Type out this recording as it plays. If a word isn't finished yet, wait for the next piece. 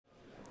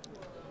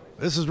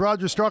This is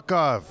Roger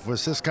Struckhoff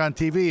with Syscon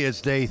TV. It's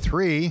day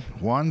 3,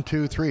 1,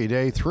 2, 3,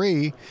 day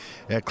 3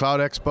 at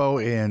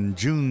CloudEXPO in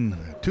June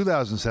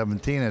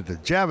 2017 at the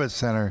Javits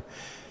Center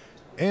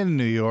in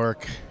New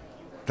York.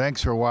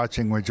 Thanks for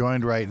watching. We're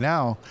joined right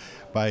now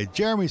by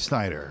Jeremy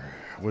Snyder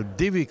with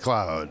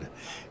DivvyCloud.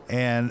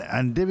 And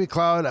on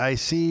DivvyCloud, I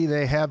see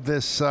they have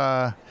this,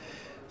 I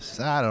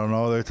don't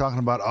know, they're talking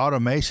about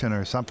automation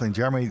or something.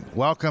 Jeremy,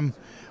 welcome.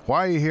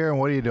 Why are you here and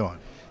what are you doing?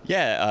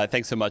 Yeah,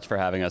 thanks so much for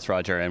having us,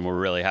 Roger, and we're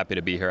really happy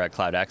to be here at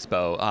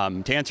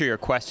CloudEXPO. To answer your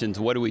questions,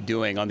 what are we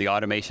doing on the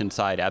automation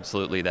side?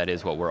 Absolutely, that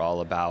is what we're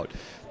all about.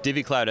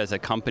 DivvyCloud as a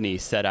company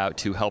set out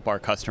to help our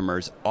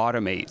customers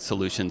automate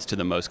solutions to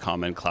the most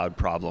common cloud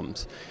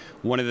problems.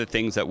 One of the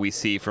things that we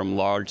see from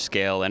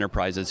large-scale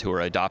enterprises who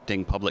are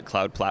adopting public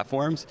cloud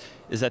platforms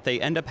is that they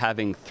end up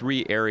having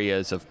 3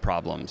 areas of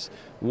problems.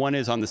 One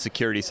is on the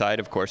security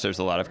side, of course, there's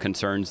a lot of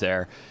concerns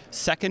there.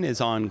 Second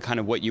is on kind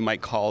of what you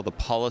might call the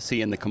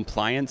policy and the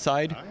compliance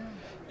side.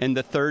 And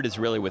the third is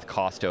really with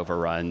cost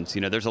overruns.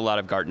 You know, there's a lot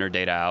of Gartner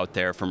data out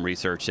there from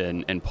research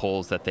and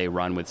polls that they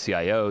run with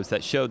CIOs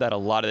that show that a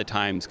lot of the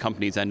times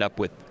companies end up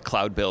with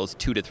cloud bills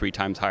 2 to 3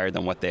 times higher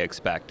than what they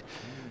expect.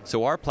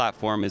 So our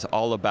platform is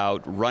all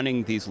about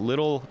running these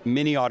little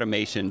mini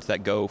automations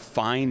that go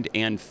find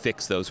and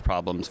fix those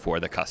problems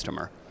for the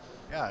customer.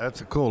 Yeah, that's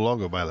a cool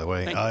logo, by the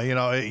way. You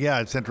know, yeah,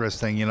 it's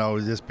interesting, you know,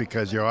 just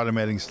because you're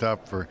automating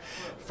stuff for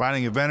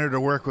finding a vendor to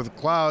work with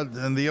cloud,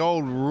 and the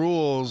old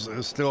rules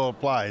still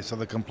apply, so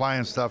the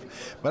compliance stuff.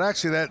 But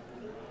actually that,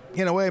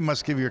 in a way,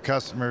 must give your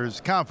customers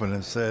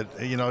confidence that,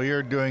 you know,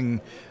 you're doing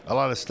a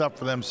lot of stuff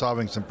for them,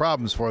 solving some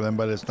problems for them,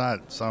 but it's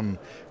not some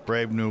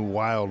brave new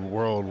wild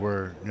world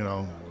where, you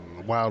know,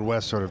 Wild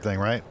West sort of thing,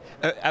 right?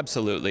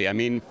 Absolutely. I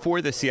mean,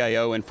 for the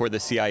CIO and for the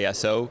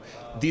CISO,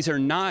 these are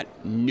not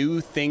new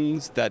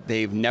things that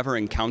they've never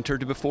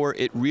encountered before.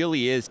 It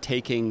really is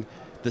taking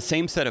the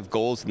same set of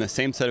goals and the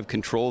same set of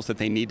controls that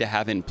they need to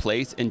have in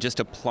place and just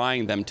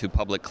applying them to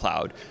public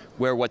cloud,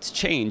 where what's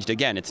changed,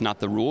 again, it's not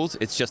the rules,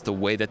 it's just the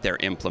way that they're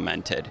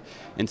implemented.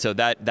 And so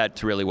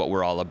that's really what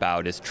we're all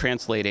about, is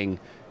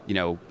translating, you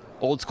know,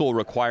 old school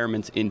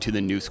requirements into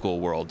the new school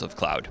world of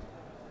cloud.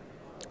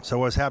 So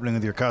what's happening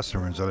with your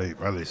customers?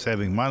 Are they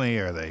saving money?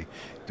 Are they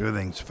doing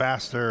things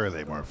faster? Are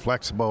they more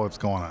flexible? What's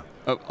going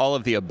on? All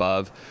of the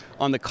above.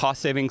 On the cost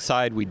saving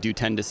side, we do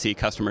tend to see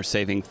customers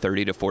saving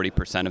 30 to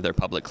 40% of their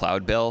public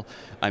cloud bill.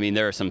 I mean,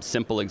 there are some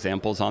simple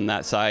examples on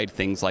that side,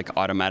 things like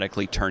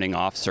automatically turning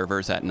off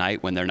servers at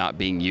night when they're not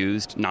being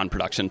used,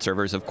 non-production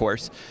servers, of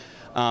course.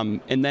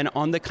 And then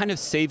on the kind of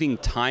saving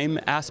time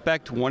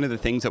aspect, one of the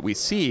things that we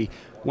see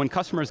when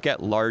customers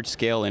get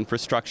large-scale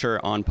infrastructure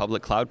on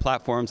public cloud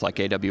platforms like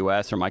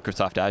AWS or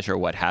Microsoft Azure or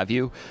what have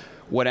you,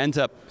 what ends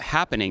up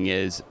happening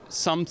is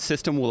some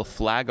system will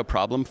flag a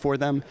problem for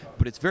them,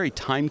 but it's very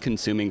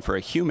time-consuming for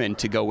a human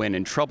to go in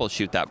and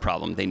troubleshoot that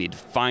problem. They need to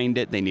find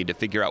it, they need to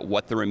figure out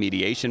what the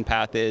remediation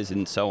path is,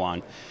 and so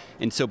on.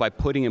 And so by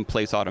putting in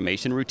place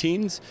automation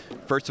routines,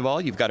 first of all,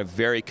 you've got a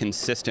very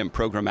consistent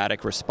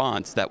programmatic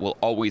response that will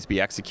always be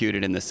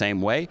executed in the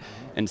same way.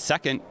 And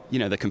second, you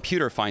know, the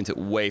computer finds it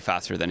way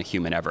faster than a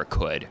human ever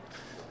could.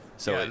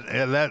 So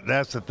yeah,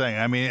 that's the thing.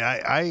 I mean,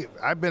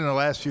 I've been the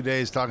last few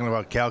days talking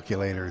about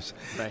calculators,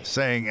 right,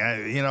 saying,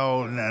 you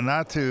know,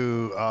 not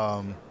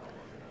to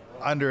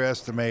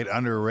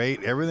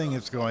underrate everything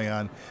that's going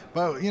on.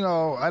 But, you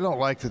know, I don't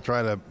like to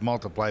try to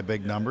multiply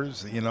big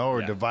numbers, you know,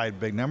 or divide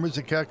big numbers.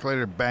 The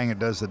calculator, bang, it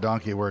does the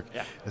donkey work.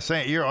 Yeah.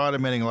 Saying you're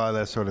automating a lot of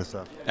that sort of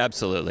stuff.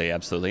 Absolutely,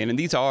 absolutely. And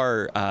these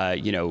are,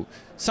 you know,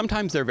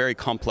 sometimes they're very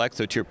complex,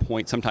 so to your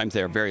point, sometimes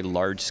they're very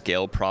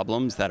large-scale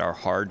problems that are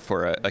hard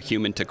for a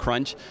human to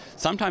crunch.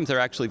 Sometimes they're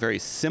actually very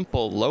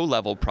simple,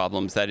 low-level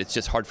problems that it's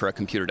just hard for a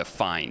computer to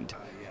find.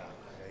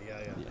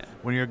 Yeah.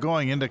 When you're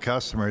going into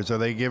customers, are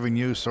they giving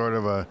you sort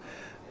of a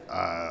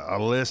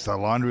list, a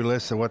laundry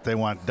list of what they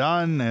want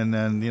done, and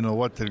then, you know,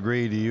 what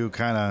degree do you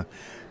kind of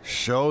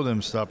show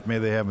them stuff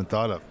maybe they haven't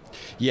thought of?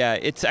 Yeah,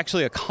 it's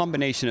actually a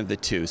combination of the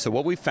two. So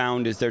what we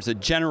found is there's a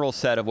general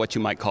set of what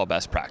you might call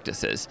best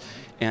practices.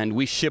 And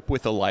we ship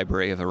with a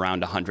library of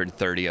around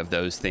 130 of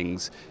those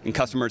things. And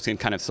customers can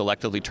kind of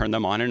selectively turn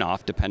them on and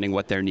off depending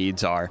what their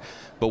needs are.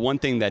 But one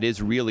thing that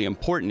is really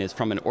important is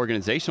from an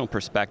organizational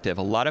perspective,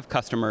 a lot of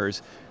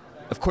customers,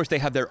 of course, they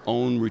have their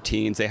own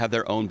routines, they have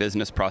their own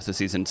business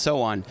processes and so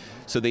on.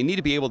 So they need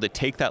to be able to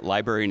take that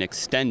library and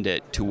extend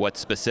it to what's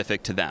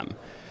specific to them.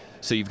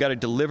 So you've got to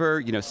deliver,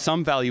 you know,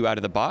 some value out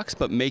of the box,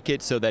 but make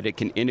it so that it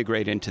can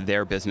integrate into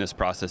their business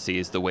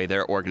processes, the way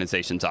their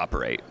organizations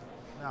operate.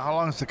 Now, how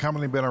long has the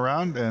company been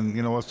around, and,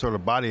 you know, what sort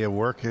of body of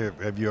work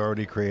have you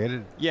already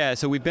created? Yeah,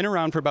 so we've been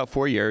around for about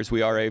 4 years.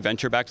 We are a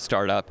venture-backed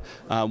startup.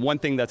 One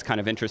thing that's kind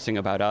of interesting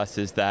about us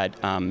is that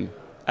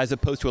as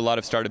opposed to a lot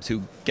of startups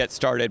who get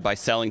started by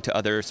selling to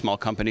other small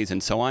companies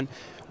and so on,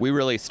 we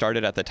really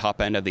started at the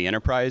top end of the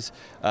enterprise.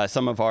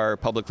 Some of our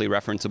publicly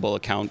referenceable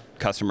account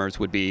customers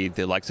would be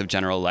the likes of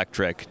General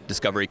Electric,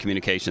 Discovery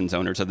Communications,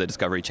 owners of the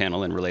Discovery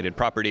Channel and related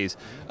properties,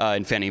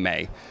 and Fannie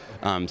Mae.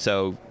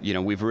 So, you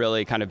know, we've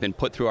really kind of been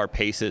put through our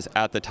paces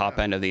at the top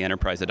end of the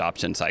enterprise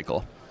adoption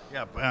cycle.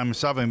 Yeah, I'm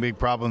solving big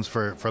problems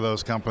for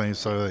those companies,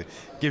 so it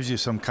gives you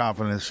some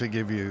confidence, should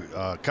give you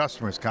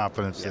customers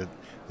confidence that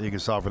you can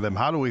solve for them.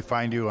 How do we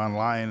find you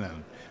online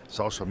and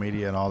social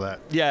media and all that?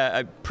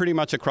 Yeah, pretty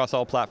much across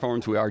all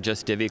platforms. We are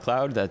just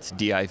DivvyCloud. That's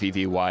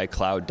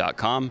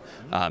DIVVYcloud.com.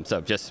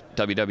 So just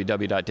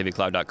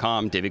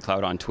www.DivvyCloud.com,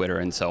 DivvyCloud on Twitter,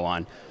 and so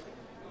on.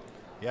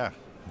 Yeah,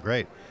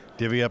 great.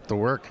 Divvy up the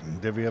work.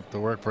 Divvy up the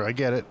work for. I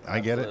get it. I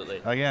get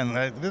it. Again,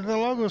 the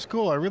logo's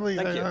cool. I really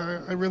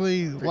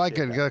like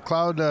it.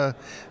 Cloud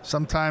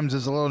sometimes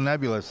is a little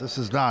nebulous. This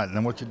is not,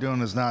 and what you're doing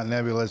is not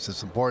nebulous.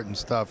 It's important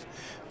stuff.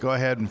 Go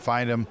ahead and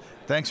find them.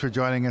 Thanks for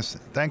joining us.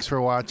 Thanks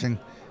for watching.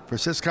 For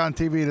Syscon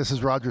TV, this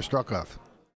is Roger Struckoff.